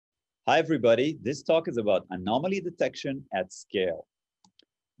Hi, everybody. This talk is about anomaly detection at scale.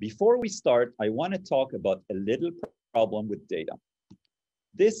 Before we start, I want to talk about a little problem with data.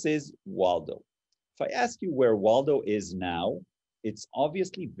 This is Waldo. If I ask you where Waldo is now, it's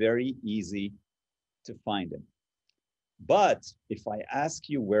obviously very easy to find him. But if I ask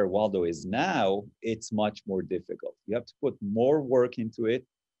you where Waldo is now, it's much more difficult. You have to put more work into it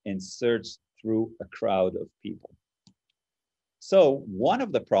and search through a crowd of people. So one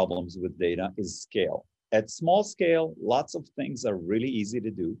of the problems with data is scale. At small scale, lots of things are really easy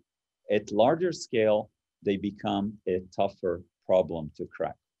to do. At larger scale, they become a tougher problem to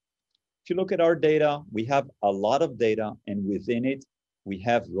crack. If you look at our data, we have a lot of data, and within it, we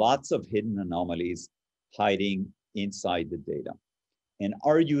have lots of hidden anomalies hiding inside the data. And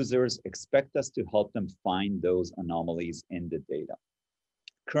our users expect us to help them find those anomalies in the data.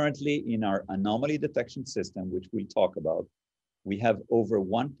 Currently, in our anomaly detection system, which we'll talk about, we have over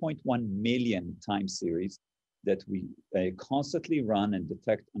 1.1 million time series that we constantly run and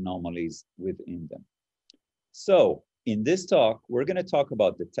detect anomalies within them. So in this talk, we're going to talk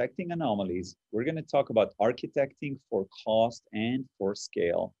about detecting anomalies. We're going to talk about architecting for cost and for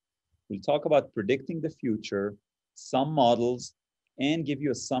scale. We'll talk about predicting the future, some models, and give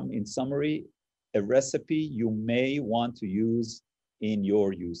you in summary, a recipe you may want to use in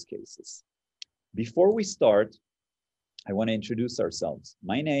your use cases. Before we start, I want to introduce ourselves.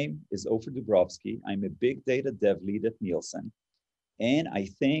 My name is Ofer Dubrovsky. I'm a big data dev lead at Nielsen, and I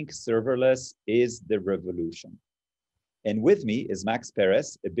think serverless is the revolution. And with me is Max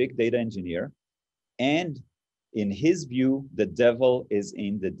Perez, a big data engineer, and in his view, the devil is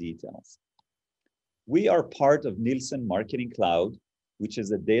in the details. We are part of Nielsen Marketing Cloud, which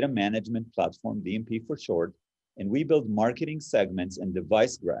is a data management platform, DMP for short, and we build marketing segments and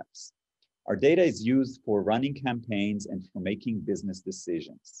device graphs. Our data is used for running campaigns and for making business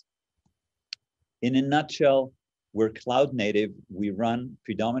decisions. In a nutshell, we're cloud native. We run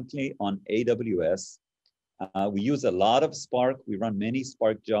predominantly on AWS. We use a lot of Spark. We run many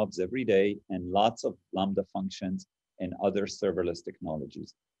Spark jobs every day and lots of Lambda functions and other serverless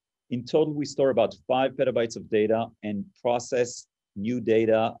technologies. In total, we store about 5 petabytes of data and process new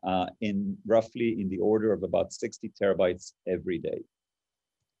data roughly in the order of about 60 terabytes every day.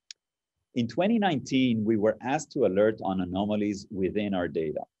 In 2019, we were asked to alert on anomalies within our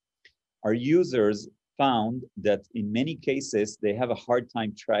data. Our users found that in many cases, they have a hard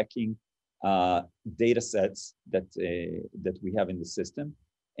time tracking data sets that we have in the system.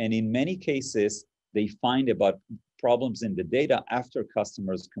 And in many cases, they find about problems in the data after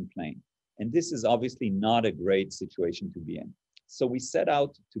customers complain. And this is obviously not a great situation to be in. So we set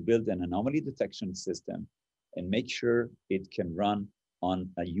out to build an anomaly detection system and make sure it can run on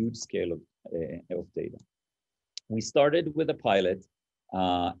a huge scale of data. We started with a pilot,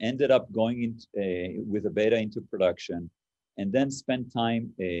 ended up going with a beta into production, and then spent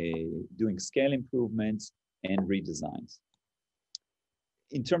time doing scale improvements and redesigns.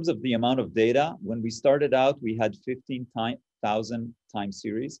 In terms of the amount of data, when we started out, we had 15,000 time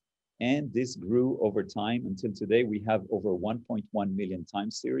series, and this grew over time until today we have over 1.1 million time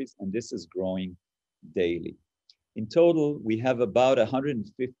series, and this is growing daily. In total, we have about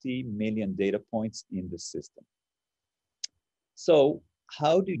 150 million data points in the system. So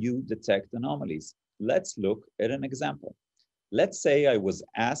how do you detect anomalies? Let's look at an example. Let's say I was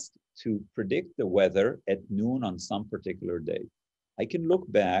asked to predict the weather at noon on some particular day. I can look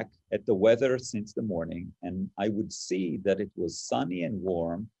back at the weather since the morning, and I would see that it was sunny and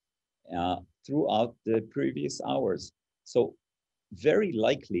warm throughout the previous hours. So very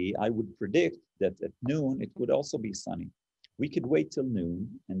likely, I would predict that at noon, it would also be sunny. We could wait till noon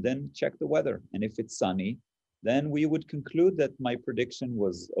and then check the weather. And if it's sunny, then we would conclude that my prediction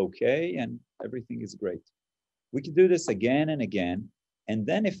was okay and everything is great. We could do this again and again. And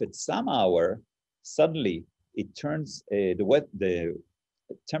then if at some hour, suddenly it turns, the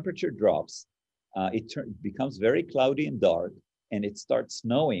temperature drops, it becomes very cloudy and dark, and it starts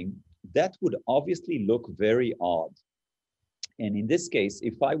snowing, that would obviously look very odd. And in this case,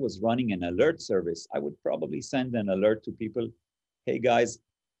 if I was running an alert service, I would probably send an alert to people, hey guys,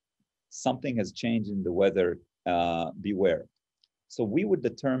 something has changed in the weather, beware. So we would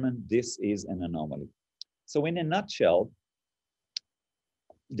determine this is an anomaly. So in a nutshell,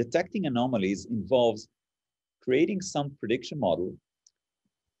 detecting anomalies involves creating some prediction model,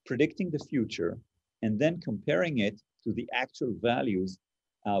 predicting the future, and then comparing it to the actual values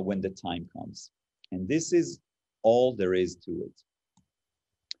when the time comes. And this is all there is to it.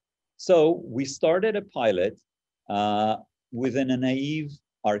 So we started a pilot within a naive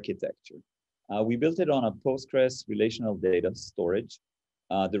architecture. We built it on a Postgres relational data storage.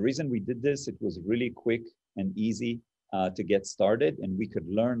 The reason we did this, it was really quick and easy to get started, and we could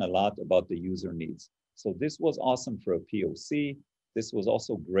learn a lot about the user needs. So this was awesome for a POC. This was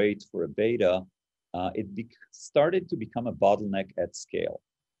also great for a beta. It started to become a bottleneck at scale.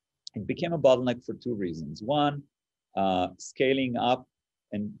 It became a bottleneck for two reasons. One, scaling up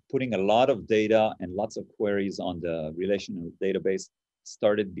and putting a lot of data and lots of queries on the relational database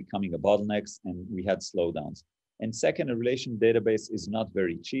started becoming a bottleneck, and we had slowdowns. And second, a relation database is not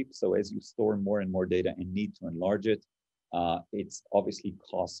very cheap. So as you store more and more data and need to enlarge it, it's obviously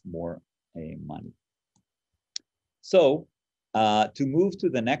costs more money. So to move to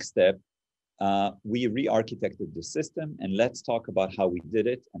the next step, we re-architected the system, and let's talk about how we did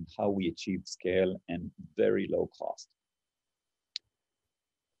it and how we achieved scale and very low cost.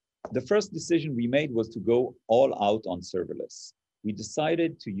 The first decision we made was to go all out on serverless. We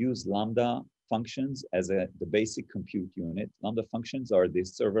decided to use Lambda functions as the basic compute unit. Lambda functions are the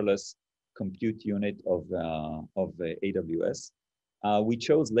serverless compute unit of AWS. We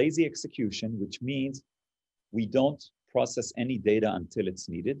chose lazy execution, which means we don't process any data until it's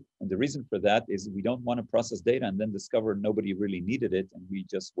needed. And the reason for that is we don't want to process data and then discover nobody really needed it and we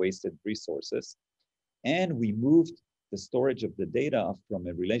just wasted resources. And we moved the storage of the data from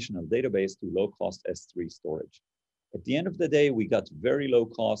a relational database to low-cost S3 storage. At the end of the day, we got very low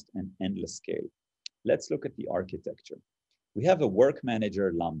cost and endless scale. Let's look at the architecture. We have a work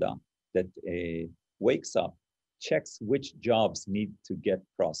manager Lambda that wakes up, checks which jobs need to get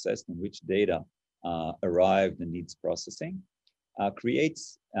processed and which data arrived and needs processing,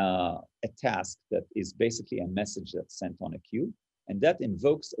 creates a task that is basically a message that's sent on a queue, and that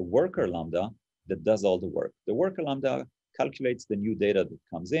invokes a worker Lambda that does all the work. The worker Lambda calculates the new data that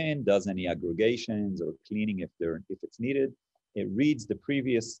comes in, does any aggregations or cleaning if it's needed. It reads the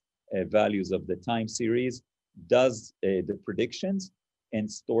previous values of the time series, does the predictions, and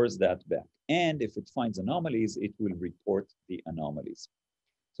stores that back. And if it finds anomalies, it will report the anomalies.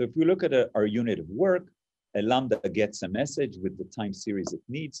 So if we look at our unit of work, a Lambda gets a message with the time series it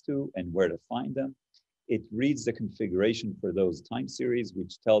needs to and where to find them. It reads the configuration for those time series,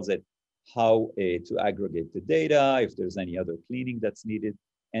 which tells it how to aggregate the data, if there's any other cleaning that's needed,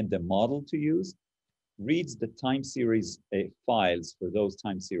 and the model to use, reads the time series files for those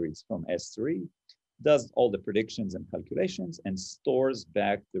time series from S3, does all the predictions and calculations, and stores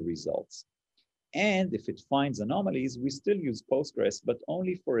back the results. And if it finds anomalies, we still use Postgres, but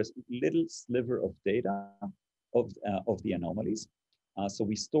only for a little sliver of data of the anomalies. So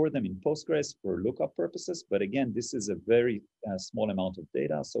we store them in Postgres for lookup purposes, but again, this is a very small amount of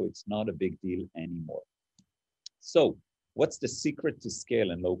data, so it's not a big deal anymore. So what's the secret to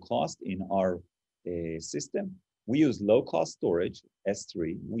scale and low cost in our system? We use low-cost storage,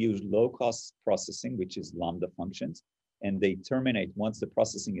 S3. We use low-cost processing, which is Lambda functions, and they terminate. Once the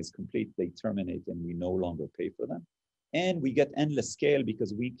processing is complete, they terminate and we no longer pay for them. And we get endless scale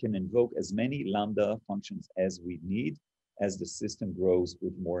because we can invoke as many Lambda functions as we need as the system grows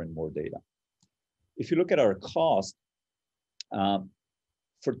with more and more data. If you look at our cost,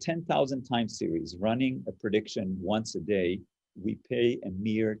 for 10,000 time series, running a prediction once a day, we pay a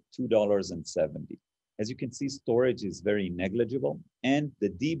mere $2.70. As you can see, storage is very negligible, and the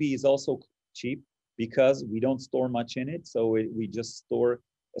DB is also cheap because we don't store much in it, so we just store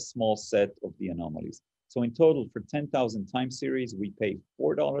a small set of the anomalies. So in total, for 10,000 time series, we pay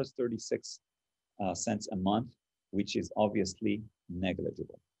 $4.36 a month, which is obviously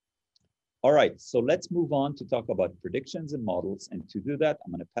negligible. All right, so let's move on to talk about predictions and models. And to do that,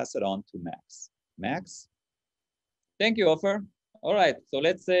 I'm going to pass it on to Max. Max? Thank you, Ofer. All right, so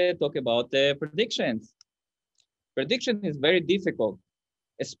let's talk about predictions. Prediction is very difficult,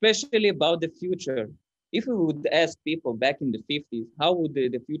 especially about the future. If we would ask people back in the 50s, how would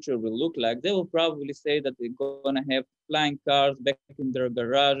the future will look like, they will probably say that they're going to have flying cars back in their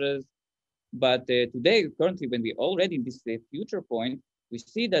garages. But today, currently, when we're already in this future point, we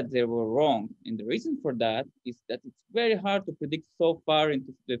see that they were wrong. And the reason for that is that it's very hard to predict so far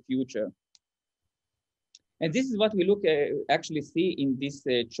into the future. And this is what we actually see in this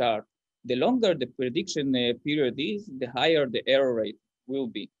chart. The longer the prediction period is, the higher the error rate will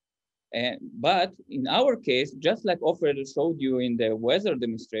be. But in our case, just like Ofer showed you in the weather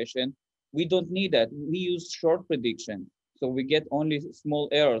demonstration, we don't need that. We use short prediction. So we get only small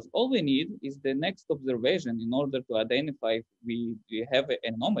errors. All we need is the next observation in order to identify if we have an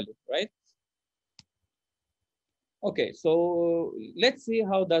anomaly, right? Okay, so let's see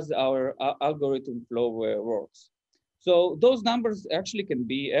how does our algorithm flow works. So those numbers actually can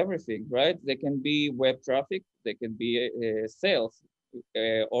be everything, right? They can be web traffic, they can be sales,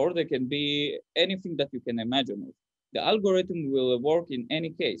 or they can be anything that you can imagine. The algorithm will work in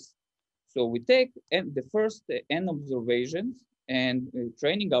any case. So we take the first n observations and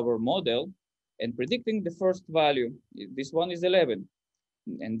training our model and predicting the first value. This one is 11.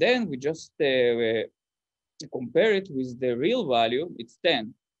 And then we just compare it with the real value, it's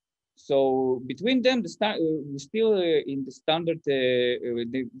 10. So between them, we're still in the standard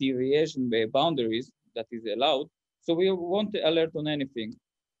deviation boundaries that is allowed. So we won't alert on anything.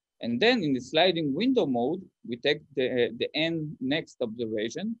 And then in the sliding window mode, we take the n next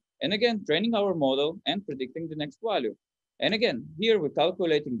observation, and again, training our model and predicting the next value. And again, here we're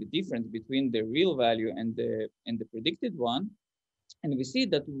calculating the difference between the real value and the predicted one, and we see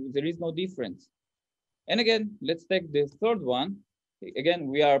that there is no difference. And again, let's take the third one. Again,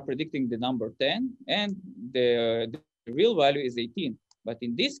 we are predicting the number 10, and the real value is 18. But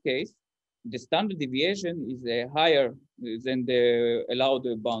in this case, the standard deviation is higher than the allowed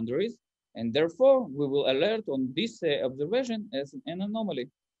boundaries, and therefore we will alert on this observation as an anomaly.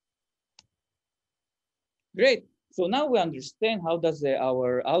 Great. So now we understand how does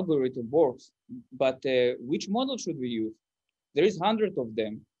our algorithm works, but which model should we use? There is hundreds of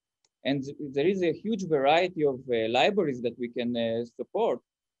them, and there is a huge variety of libraries that we can support.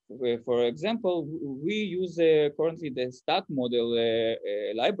 For example, we use currently the stat model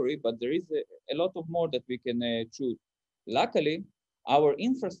library, but there is a lot of more that we can choose. Luckily, our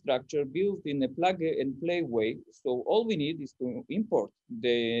infrastructure built in a plug and play way. So all we need is to import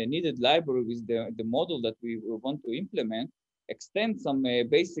the needed library with the model that we want to implement, extend some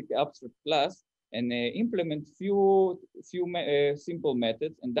basic abstract class, and implement few simple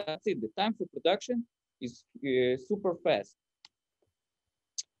methods, and that's it. The time for production is super fast.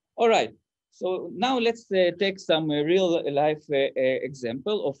 All right, so now let's take some real life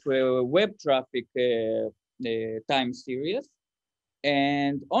example of web traffic time series.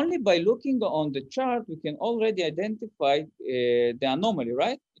 And only by looking on the chart, we can already identify the anomaly,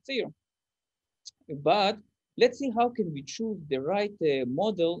 right? It's here. But let's see how can we choose the right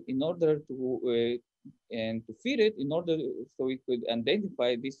model in order to and to feed it in order so we could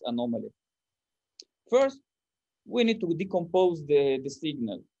identify this anomaly. First, we need to decompose the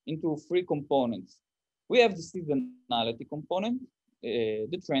signal into three components. We have the seasonality component,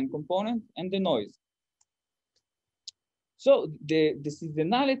 the trend component, and the noise. So the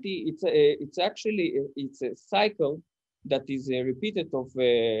seasonality, it's actually it's a cycle that is repeated of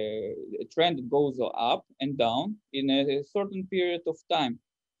a trend that goes up and down in a certain period of time.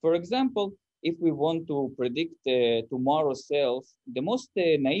 For example, if we want to predict tomorrow's sales, the most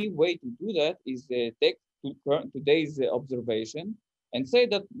naive way to do that is take today's observation and say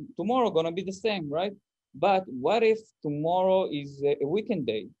that tomorrow gonna be the same, right? But what if tomorrow is a weekend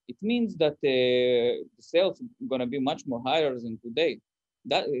day? It means that the sales are gonna be much more higher than today.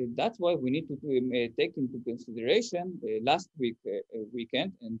 That's why we need to take into consideration last week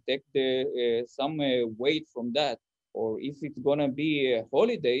weekend and take some weight from that. Or if it's gonna be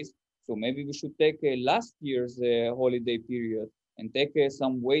holidays, so maybe we should take last year's holiday period and take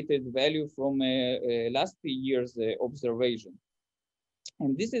some weighted value from last year's observation.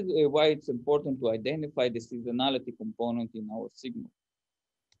 And this is why it's important to identify the seasonality component in our signal.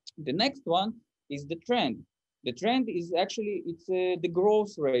 The next one is the trend. The trend is actually, it's the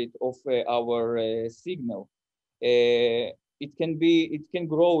growth rate of our signal. It can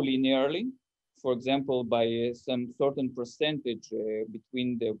grow linearly, for example, by some certain percentage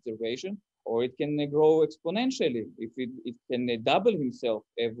between the observation, or it can grow exponentially if it can double himself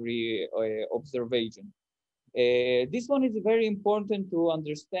every observation. This one is very important to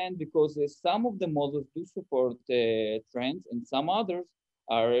understand because some of the models do support trends and some others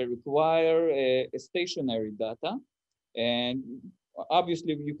require stationary data. And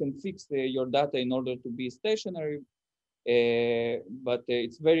obviously you can fix your data in order to be stationary, but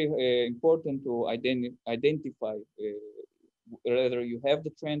it's very important to identify whether you have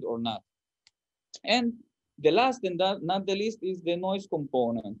the trend or not. And the last and not the least is the noise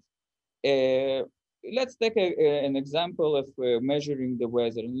component. Let's take an example of measuring the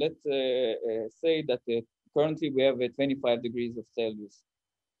weather. And let's say that currently we have 25 degrees of Celsius.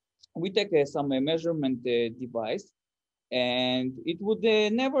 We take some measurement device, and it would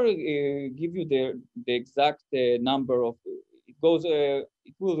never give you the exact number of, it goes,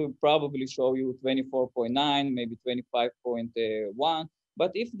 it will probably show you 24.9, maybe 25.1.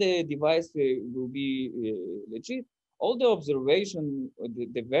 But if the device will be legit, all the observation,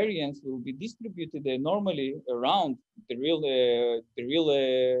 the variance will be distributed normally around the real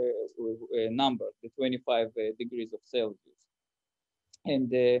number, the 25 degrees of Celsius.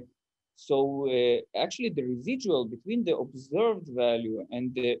 And so actually the residual between the observed value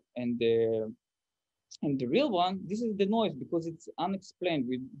and And the real one, this is the noise because it's unexplained.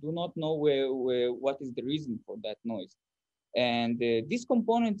 We do not know what is the reason for that noise. And this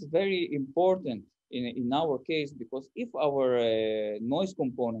component is very important in our case because if our noise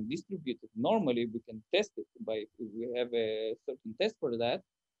component distributed normally, we can test it by, we have a certain test for that.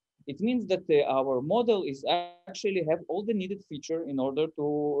 It means that our model is actually have all the needed feature in order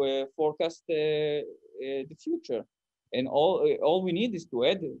to forecast the future. And all we need is to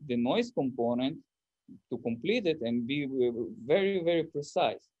add the noise component to complete it and be very, very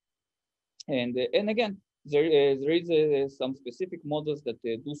precise. And again, there is some specific models that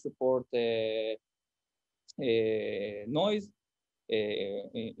do support noise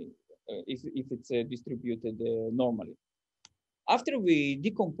if it's distributed normally. After we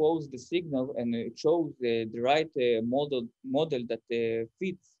decompose the signal and chose the right model that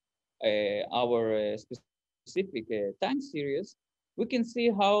fits our specific time series, we can see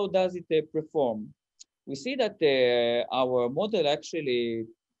how does it perform. We see that our model actually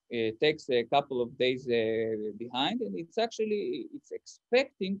takes a couple of days behind, and it's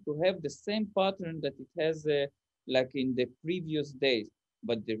expecting to have the same pattern that it has like in the previous days.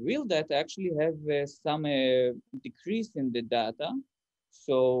 But the real data actually have some decrease in the data.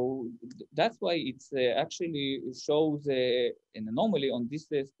 So that's why it's actually shows an anomaly on this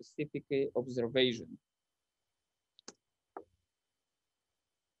specific observation.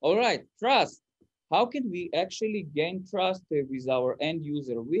 All right, trust. How can we actually gain trust with our end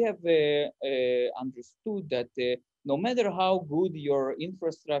user? We have understood that no matter how good your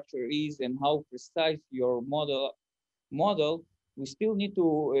infrastructure is and how precise your model, we still need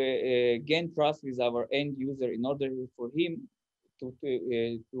to gain trust with our end user in order for him to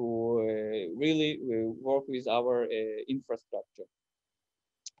really work with our infrastructure.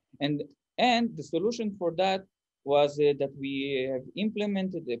 And the solution for that was that we have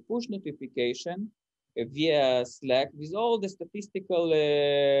implemented a push notification via Slack with all the statistical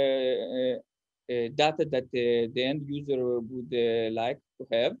data that the end user would like to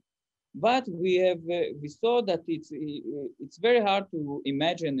have. But we saw that it's very hard to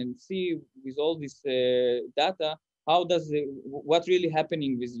imagine and see with all this data how does what really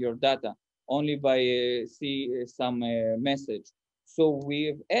happening with your data only by see some message. So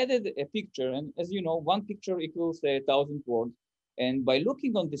we've added a picture, and as you know, one picture equals 1,000 words. And by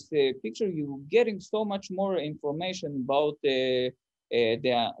looking on this picture, you're getting so much more information about the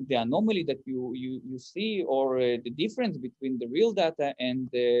anomaly that you see, or the difference between the real data and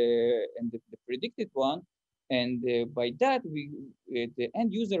the predicted one. And by that, the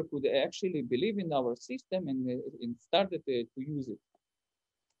end user could actually believe in our system and started to use it.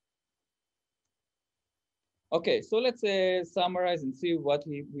 Okay, so let's summarize and see what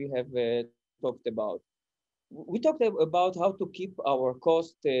we have talked about. We talked about how to keep our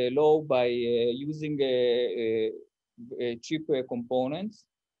cost low by using cheap components,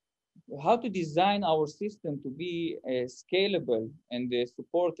 how to design our system to be scalable and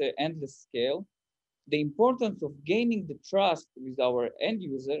support endless scale, the importance of gaining the trust with our end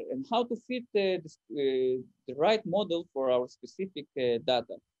user, and how to fit the right model for our specific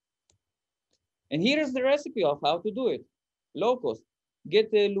data. And here is the recipe of how to do it. Low cost.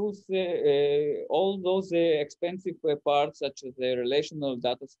 Get loose all those expensive parts such as the relational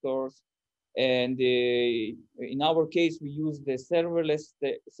data stores. And in our case, we use the serverless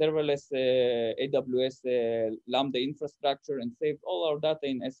AWS Lambda infrastructure and saved all our data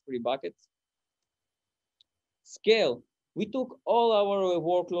in S3 buckets. Scale. We took all our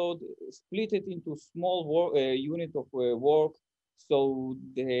workload, split it into small unit of work, so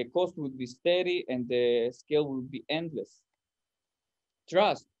the cost would be steady and the scale would be endless.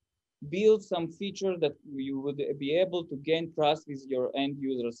 Trust. Build some feature that you would be able to gain trust with your end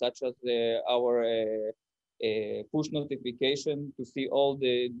users, such as our push notification to see all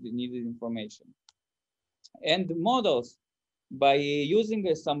the needed information. And the models, by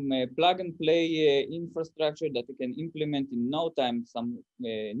using some plug and play infrastructure that you can implement in no time, some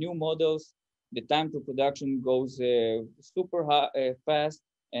new models, the time to production goes super fast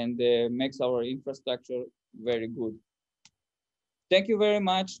and makes our infrastructure very good. Thank you very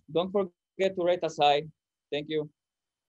much. Don't forget to rate us high. Thank you.